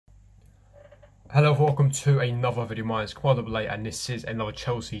Hello, welcome to another video. My name is Kemal AA and this is another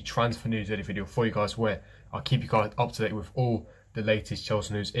Chelsea transfer news video for you guys, where I'll keep you guys up to date with all the latest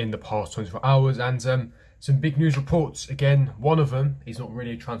Chelsea news in the past 24 hours and some big news reports. Again, one of them is not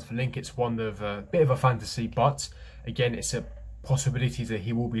really a transfer link, it's one of a bit of a fantasy, but again it's a possibility that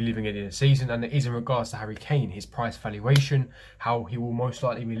he will be leaving it in the season, and it is in regards to Harry Kane, his price valuation, how he will most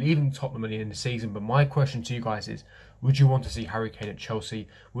likely be leaving Tottenham at the end of the season. But my question to you guys is, would you want to see Harry Kane at Chelsea?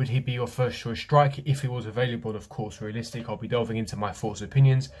 Would he be your first choice striker if he was available? And of course, realistic. I'll be delving into my thoughts and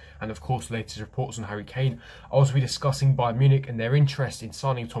opinions, and of course, latest reports on Harry Kane. I'll also be discussing Bayern Munich and their interest in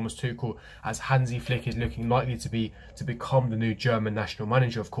signing Thomas Tuchel, as Hansi Flick is looking likely to become the new German national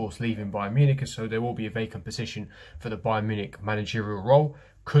manager, of course, leaving Bayern Munich, so there will be a vacant position for the Bayern Munich managerial role.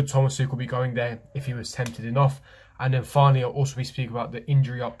 Could Thomas Tuchel be going there if he was tempted enough? And then finally, I'll also be speaking about the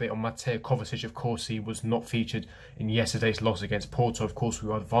injury update on Mateo Kovacic. Of course, he was not featured in yesterday's loss against Porto. Of course, we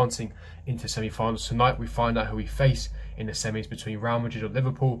are advancing into semi-finals tonight. We find out who we face in the semis between Real Madrid or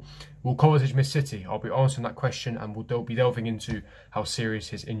Liverpool. Will Kovacic miss City? I'll be answering that question, and we'll be delving into how serious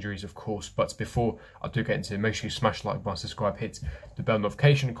his injury is, of course. But before I do get into it, make sure you smash the like button, subscribe, hit the bell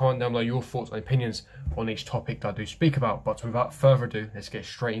notification, and comment down below your thoughts and opinions on each topic that I do speak about. But without further ado, let's get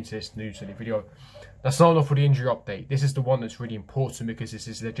straight into this news video. That's not enough for the injury update. This is the one that's really important because this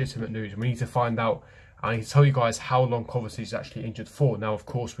is legitimate news. We need to find out, and I need to tell you guys how long Kovacic is actually injured for. Now, of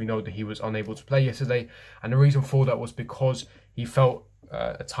course, we know that he was unable to play yesterday, and the reason for that was because he felt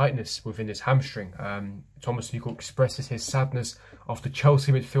a tightness within his hamstring. Thomas Tuchel expresses his sadness after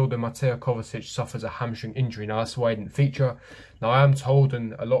Chelsea midfielder Mateo Kovacic suffers a hamstring injury. Now, that's why he didn't feature. Now, I am told,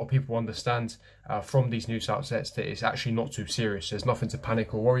 and a lot of people understand from these news outlets, that it's actually not too serious. There's nothing to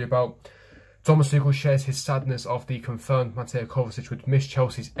panic or worry about. Thomas Tuchel shares his sadness after he confirmed Mateo Kovacic would miss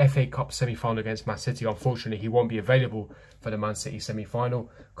Chelsea's FA Cup semi-final against Man City. Unfortunately, he won't be available for the Man City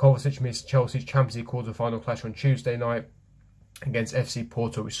semi-final. Kovacic missed Chelsea's Champions League quarter-final clash on Tuesday night against FC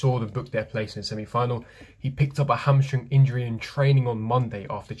Porto, which saw them book their place in the semi-final. He picked up a hamstring injury in training on Monday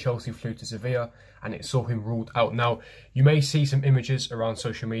after Chelsea flew to Sevilla, and it saw him ruled out. Now, you may see some images around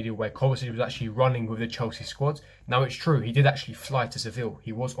social media where Kovacic was actually running with the Chelsea squad. Now, it's true, he did actually fly to Seville.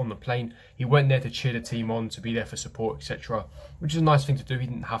 He was on the plane. He went there to cheer the team on, to be there for support, etc., which is a nice thing to do. He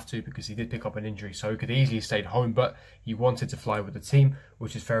didn't have to because he did pick up an injury, so he could easily have stayed home, but he wanted to fly with the team,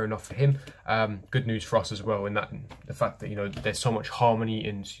 which is fair enough for him. Good news for us as well, in that the fact that, you know, there's so much harmony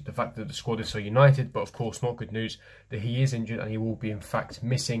in the fact that the squad is so united. But of course, not good news that he is injured and he will be in fact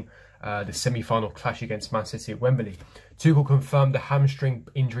missing the semi-final clash against Man City at Wembley. Tuchel confirmed the hamstring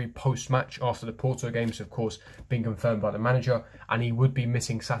injury post-match after the Porto games, of course, being confirmed by the manager, and he would be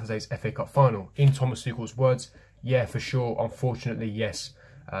missing Saturday's FA Cup final. In Thomas Tuchel's words, yeah, for sure, unfortunately, yes.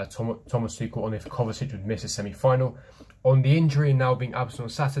 Thomas Tuchel on if Kovacic would miss a semi-final. On the injury and now being absent on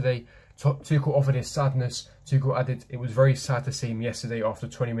Saturday, Tuchel offered his sadness. Tuchel added, it was very sad to see him yesterday after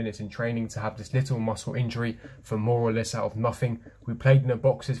 20 minutes in training to have this little muscle injury for more or less out of nothing. We played in the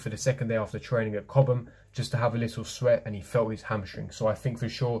boxes for the second day after training at Cobham just to have a little sweat, and he felt his hamstring. So I think for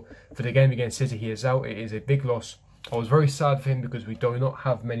sure for the game against City he is out. It is a big loss. I was very sad for him because we do not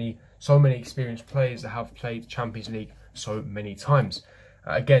have so many experienced players that have played Champions League so many times.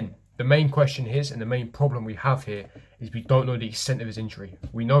 Again, the main question is, and the main problem we have here, is we don't know the extent of his injury.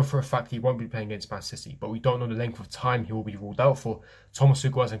 We know for a fact he won't be playing against Man City, but we don't know the length of time he will be ruled out for. Thomas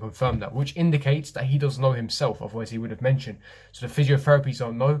Tuchel hasn't confirmed that, which indicates that he doesn't know himself, otherwise he would have mentioned. So the physiotherapists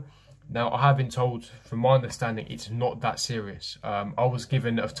don't know. Now, I have been told, from my understanding, it's not that serious. I was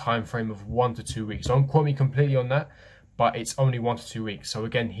given a time frame of 1 to 2 weeks. Don't quote me completely on that, but it's only 1 to 2 weeks. So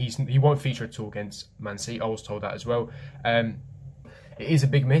again, he won't feature at all against Man City. I was told that as well. It is a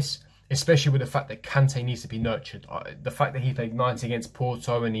big miss, especially with the fact that Kane needs to be nurtured. The fact that he played 90 against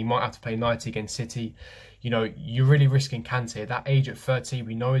Porto and he might have to play 90 against City, you know, you're really risking Kane. At that age, at 30,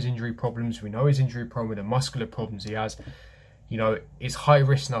 we know his injury problems. We know his injury problem with the muscular problems he has. You know, it's high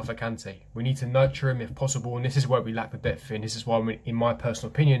risk now for Kane. We need to nurture him if possible, and this is where we lack the depth. And this is why, in my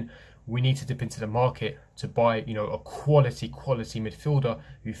personal opinion, we need to dip into the market to buy, you know, a quality midfielder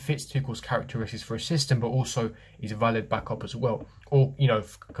who fits Tuchel's characteristics for a system, but also is a valid backup as well. Or, you know,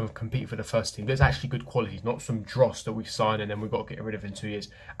 compete for the first team. There's actually good qualities, not some dross that we sign and then we've got to get rid of in 2 years.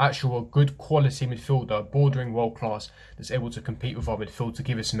 Actual good quality midfielder, bordering world class, that's able to compete with our midfield to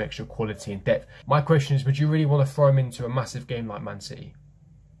give us some extra quality and depth. My question is, would you really want to throw him into a massive game like Man City?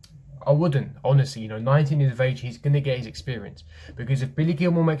 I wouldn't, honestly. 19 years of age, he's going to get his experience. Because if Billy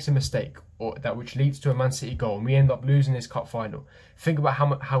Gilmour makes a mistake, or that which leads to a Man City goal, and we end up losing this cup final, think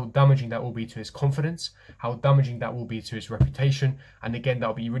about how damaging that will be to his confidence, how damaging that will be to his reputation, and again,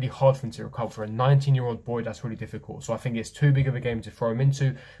 that'll be really hard for him to recover. For a 19-year-old boy, that's really difficult. So I think it's too big of a game to throw him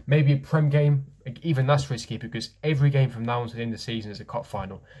into. Maybe a Prem game, even that's risky, because every game from now on to the end of the season is a cup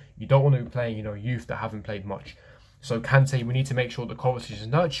final. You don't want to be playing, youth that haven't played much. So Kante, we need to make sure that Kovacic is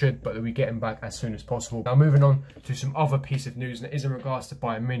nurtured, but that we get him back as soon as possible. Now moving on to some other piece of news, and it is in regards to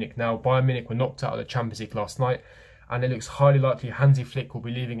Bayern Munich. Now Bayern Munich were knocked out of the Champions League last night, and it looks highly likely Hansi Flick will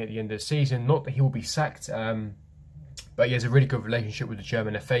be leaving at the end of the season. Not that he will be sacked, but he has a really good relationship with the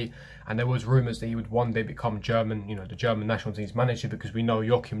German FA, and there was rumours that he would one day become German, the German national team's manager, because we know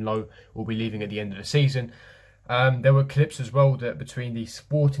Joachim Löw will be leaving at the end of the season. There were clips as well that between the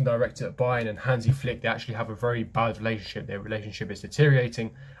sporting director at Bayern and Hansi Flick, they actually have a very bad relationship. Their relationship is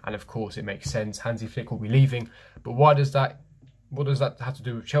deteriorating, and of course it makes sense. Hansi Flick will be leaving, but what does that have to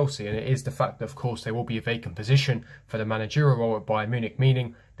do with Chelsea? And it is the fact that, of course, there will be a vacant position for the managerial role at Bayern Munich,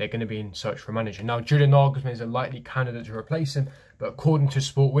 meaning they're going to be in search for a manager. Now, Julian Nagelsmann is a likely candidate to replace him, but according to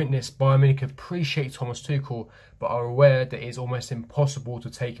Sport Witness, Bayern Munich appreciate Thomas Tuchel, but are aware that it is almost impossible to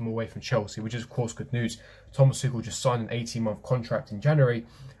take him away from Chelsea, which is, of course, good news. Thomas Tuchel just signed an 18-month contract in January,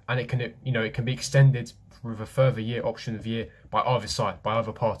 and it can be extended with a further year, option of year, by either side, by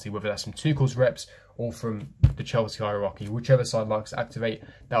either party, whether that's from Tuchel's reps or from the Chelsea hierarchy. Whichever side likes to activate,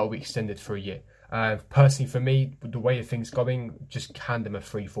 that will be extended for a year. Personally, for me, with the way of things going, just hand them a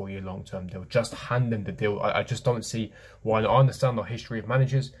 3-4 year long-term deal. Just hand them the deal. I just don't see why. I understand the history of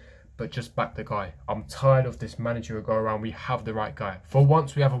managers, but just back the guy. I'm tired of this manager go around. We have the right guy. For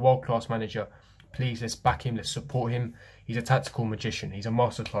once, we have a world-class manager. Please, let's back him. Let's support him. He's a tactical magician. He's a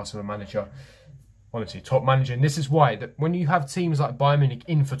masterclass of a manager. Honestly, top manager. And this is why, that when you have teams like Bayern Munich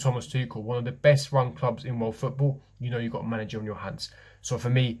in for Thomas Tuchel, one of the best run clubs in world football, you've got a manager on your hands. So for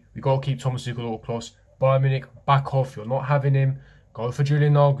me, we've got to keep Thomas Tuchel all close. Bayern Munich, back off. You're not having him. Go for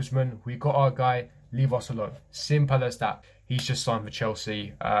Julian Nagelsmann. We got our guy. Leave us alone. Simple as that. He's just signed for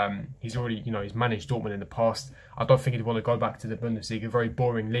Chelsea. He's already, he's managed Dortmund in the past. I don't think he'd want to go back to the Bundesliga, a very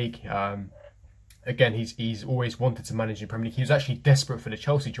boring league. Again, he's always wanted to manage the Premier League. He was actually desperate for the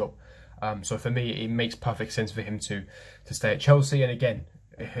Chelsea job. So for me, it makes perfect sense for him to stay at Chelsea. And again,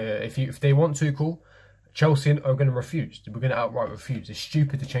 if they want Tuchel, Chelsea are going to refuse. We're going to outright refuse. It's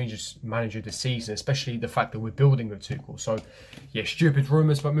stupid to change this manager this season, especially the fact that we're building with Tuchel. So, yeah, stupid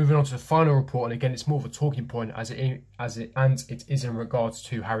rumours. But moving on to the final report, and again, it's more of a talking point as it is in regards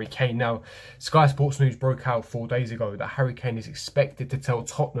to Harry Kane. Now, Sky Sports News broke out 4 days ago that Harry Kane is expected to tell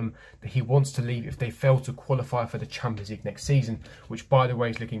Tottenham that he wants to leave if they fail to qualify for the Champions League next season, which, by the way,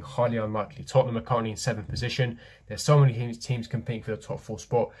 is looking highly unlikely. Tottenham are currently in 7th position. There's so many teams competing for the top 4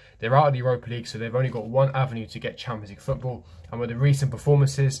 spot. They're out of the Europa League, so they've only got one avenue to get Champions League football. And with the recent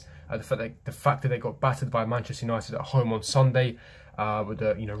performances, the fact that they got battered by Manchester United at home on Sunday, with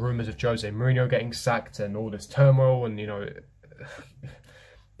the rumours of Jose Mourinho getting sacked and all this turmoil and the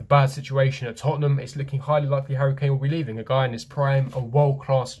bad situation at Tottenham, it's looking highly likely Harry Kane will be leaving. A guy in his prime, a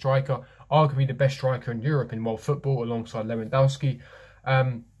world-class striker, arguably the best striker in Europe in world football, alongside Lewandowski.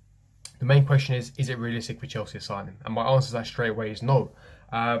 The main question is it realistic for Chelsea to sign him? And my answer to that straight away is no.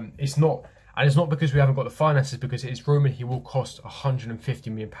 It's not. And it's not because we haven't got the finances, because it is rumoured he will cost £150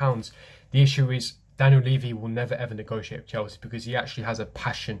 million. The issue is Daniel Levy will never ever negotiate with Chelsea, because he actually has a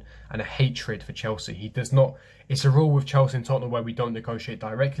passion and a hatred for Chelsea. He does not. It's a rule with Chelsea and Tottenham where we don't negotiate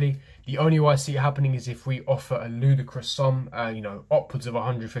directly. The only way I see it happening is if we offer a ludicrous sum, upwards of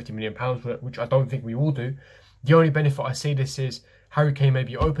 £150 million, which I don't think we will do. The only benefit I see this is Harry Kane may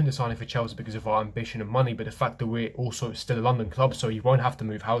be open to signing for Chelsea because of our ambition and money, but the fact that we're also still a London club, so he won't have to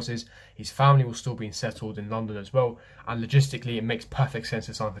move houses. His family will still be settled in London as well. And logistically, it makes perfect sense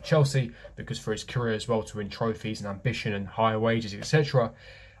to sign for Chelsea, because for his career as well, to win trophies and ambition and higher wages, etc.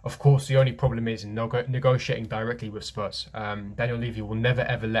 Of course, the only problem is in negotiating directly with Spurs. Daniel Levy will never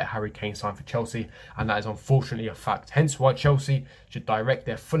ever let Harry Kane sign for Chelsea, and that is unfortunately a fact. Hence why Chelsea should direct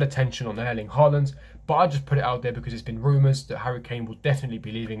their full attention on Erling Haaland. But I just put it out there because it's been rumours that Harry Kane will definitely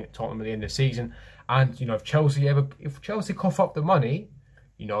be leaving at Tottenham at the end of the season. And if Chelsea cough up the money,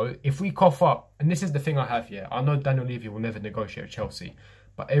 if we cough up, and this is the thing I have here, I know Daniel Levy will never negotiate with Chelsea,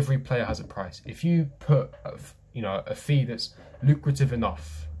 but every player has a price. If you put a fee that's lucrative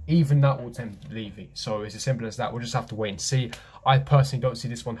enough, even that will tempt Levy. So it's as simple as that. We'll just have to wait and see. I personally don't see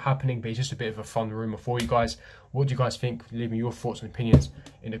this one happening, but it's just a bit of a fun rumour for you guys. What do you guys think? Leave me your thoughts and opinions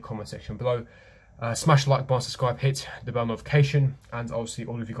in the comment section below. Smash the like button, subscribe, hit the bell notification, and I'll see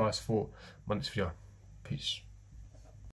all of you guys for my next video. Peace.